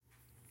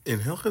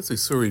In Hilchos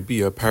Isurei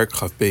Biah, Perek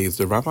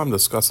the Rambam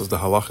discusses the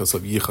halachas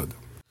of yichud.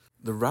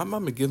 The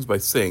Rambam begins by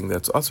saying that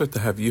it's usher to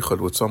have yichud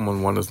with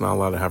someone one is not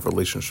allowed to have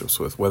relationships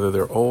with, whether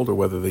they're old or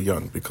whether they're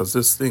young, because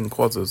this thing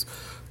causes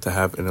to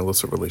have an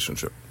illicit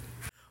relationship.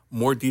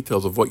 More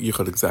details of what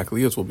yichud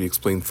exactly is will be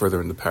explained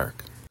further in the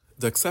Perek.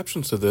 The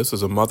exceptions to this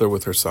is a mother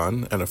with her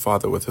son, and a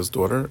father with his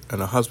daughter,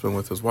 and a husband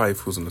with his wife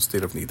who's in a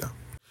state of nida.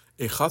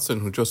 A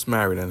chassan who just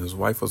married and his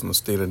wife was in a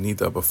state of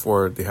nida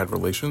before they had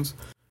relations,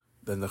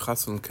 then the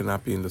chassan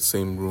cannot be in the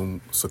same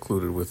room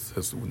secluded with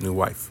his new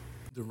wife.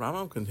 The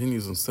Rambam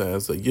continues and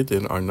says that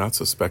Yidden are not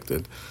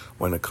suspected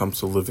when it comes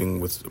to living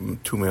with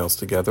two males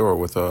together or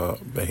with a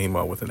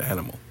behema, with an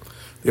animal.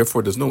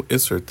 Therefore, there's no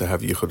Isur to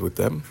have yichud with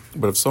them,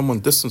 but if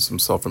someone distanced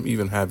himself from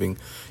even having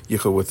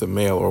yichud with a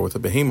male or with a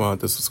behema,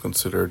 this is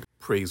considered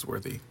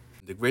praiseworthy.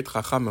 The great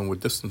Chachamim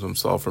would distance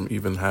himself from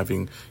even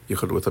having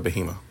yichud with a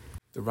behema.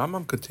 The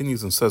Rambam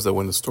continues and says that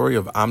when the story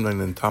of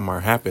Amnon and Tamar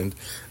happened,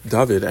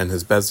 David and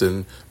his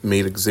Bezdin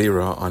made a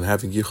gzeira on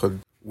having yichud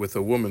with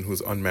a woman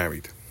who's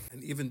unmarried.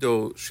 And even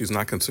though she's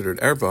not considered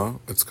erva,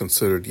 it's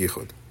considered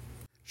yichud.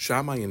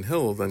 Shammai and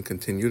Hill then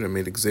continued and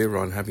made a gzeira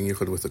on having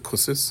yichud with a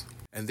kusis,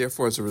 and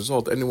therefore as a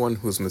result, anyone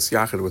who's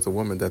misyachid with a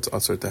woman that's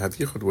usher to have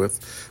yichud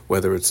with,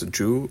 whether it's a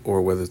Jew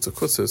or whether it's a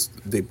kusis,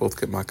 they both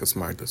get makas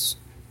mardus.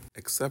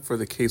 Except for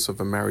the case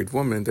of a married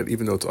woman, that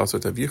even though it's also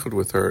to have yichud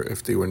with her,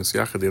 if they were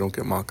nisyachid, they don't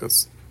get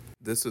malchus.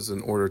 This is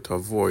in order to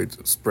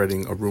avoid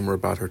spreading a rumor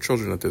about her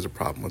children that there's a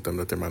problem with them,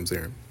 that they're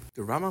mamzerim.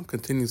 The Rambam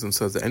continues and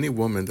says that any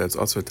woman that's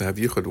also to have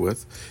yichud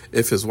with,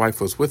 if his wife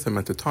was with him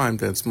at the time,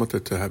 then it's mutter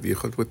to have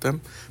yichud with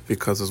them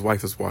because his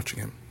wife is watching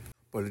him.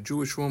 But a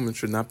Jewish woman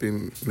should not be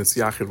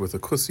misyachid with a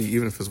kusi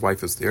even if his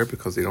wife is there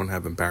because they don't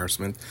have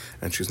embarrassment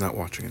and she's not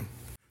watching him.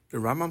 The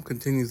Rambam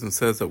continues and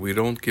says that we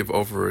don't give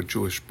over a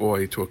Jewish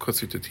boy to a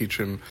kusi to teach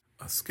him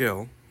a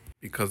skill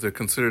because they're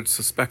considered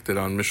suspected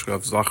on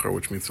Mishkav Zachar,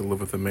 which means to live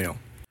with a male.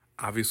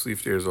 Obviously,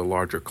 if there's a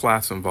larger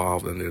class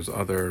involved and there's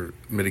other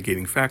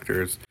mitigating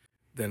factors,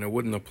 then it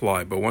wouldn't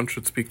apply, but one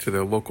should speak to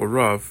their local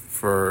Rav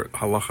for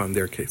halacha in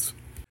their case.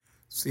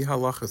 See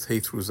halachas Hey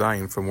through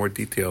Zion for more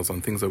details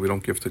on things that we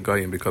don't give to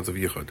Goyim because of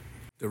yichud.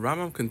 The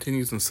Rambam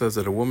continues and says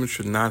that a woman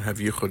should not have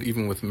yichud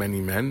even with many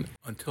men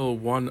until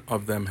one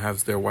of them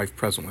has their wife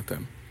present with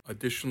them.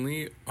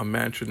 Additionally, a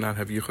man should not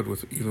have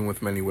yichud even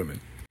with many women.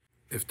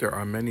 If there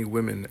are many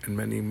women and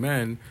many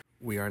men,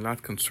 we are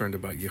not concerned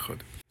about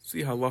yichud.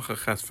 See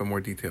halacha ches for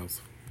more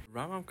details. The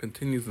Rambam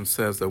continues and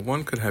says that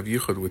one could have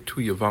yichud with two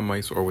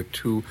yavamais or with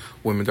two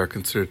women that are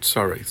considered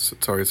tsares.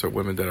 Tsares are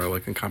women that are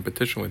like in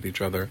competition with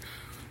each other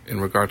in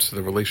regards to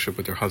the relationship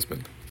with their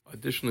husband.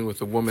 Additionally, with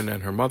a woman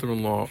and her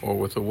mother-in-law, or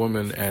with a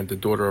woman and the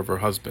daughter of her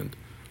husband,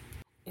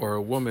 or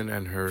a woman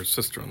and her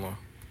sister-in-law.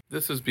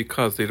 This is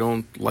because they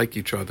don't like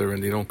each other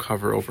and they don't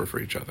cover over for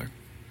each other.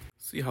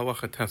 See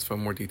halacha test for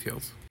more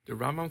details. The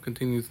Rambam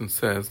continues and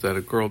says that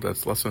a girl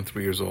that's less than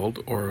 3 years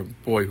old, or a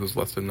boy who's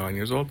less than 9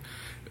 years old,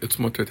 it's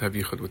mutter to have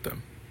yichud with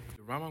them.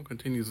 The Rambam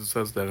continues and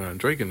says that an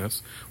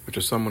androgynous, which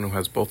is someone who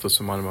has both the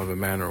samanim of a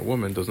man or a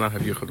woman, does not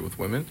have yichud with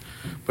women,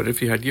 but if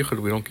he had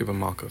yichud, we don't give him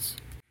malchus.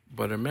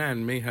 But a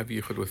man may have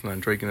yichud with an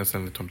androgynous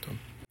and a tumtum.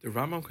 The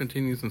Rambam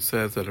continues and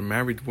says that a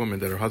married woman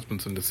that her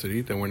husband's in the city,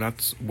 then we're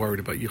not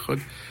worried about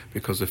yichud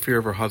because the fear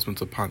of her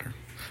husband's upon her.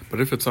 But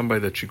if it's somebody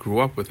that she grew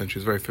up with and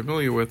she's very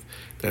familiar with,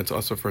 then it's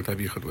also for her to have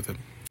yichud with him.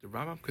 The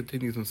Rambam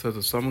continues and says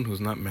that someone who's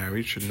not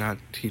married should not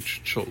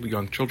teach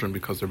young children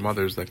because they're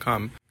mothers that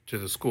come to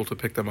the school to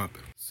pick them up.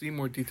 See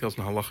more details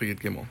in Halacha Yud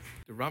Gimel.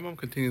 The Rambam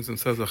continues and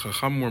says that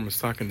Chacham were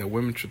mistaken that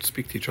women should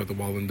speak to each other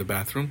while in the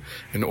bathroom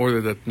in order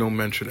that no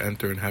men should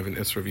enter and have an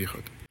Isra of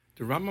Yichud.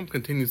 The Rambam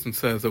continues and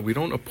says that we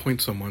don't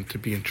appoint someone to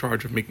be in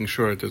charge of making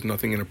sure that there's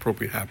nothing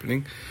inappropriate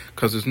happening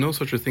because there's no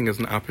such a thing as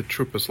an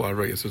apetrupas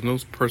la'arayis. There's no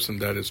person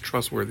that is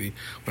trustworthy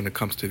when it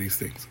comes to these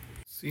things.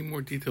 See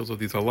more details of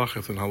these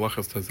halachas in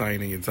halachas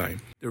Tazayin and Yedzayin.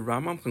 The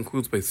Rambam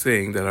concludes by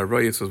saying that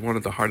arayis is one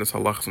of the hardest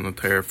halachas in the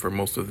Torah for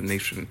most of the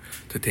nation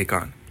to take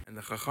on. And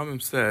the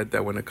Chachamim said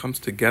that when it comes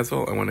to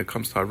gezel and when it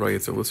comes to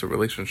arayis, illicit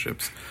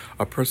relationships,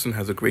 a person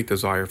has a great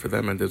desire for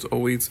them, and there's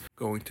always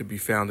going to be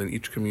found in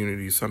each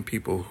community some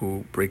people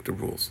who break the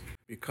rules.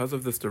 Because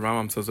of this, the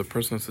Rambam says a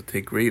person has to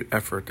take great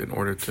effort in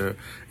order to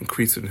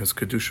increase in his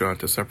kedusha and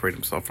to separate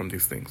himself from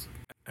these things,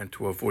 and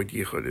to avoid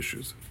yichud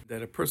issues.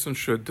 That a person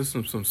should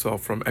distance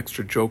himself from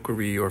extra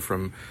jokery or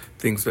from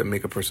things that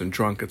make a person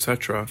drunk,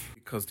 etc.,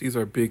 because these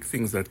are big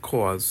things that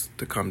cause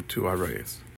to come to arayis.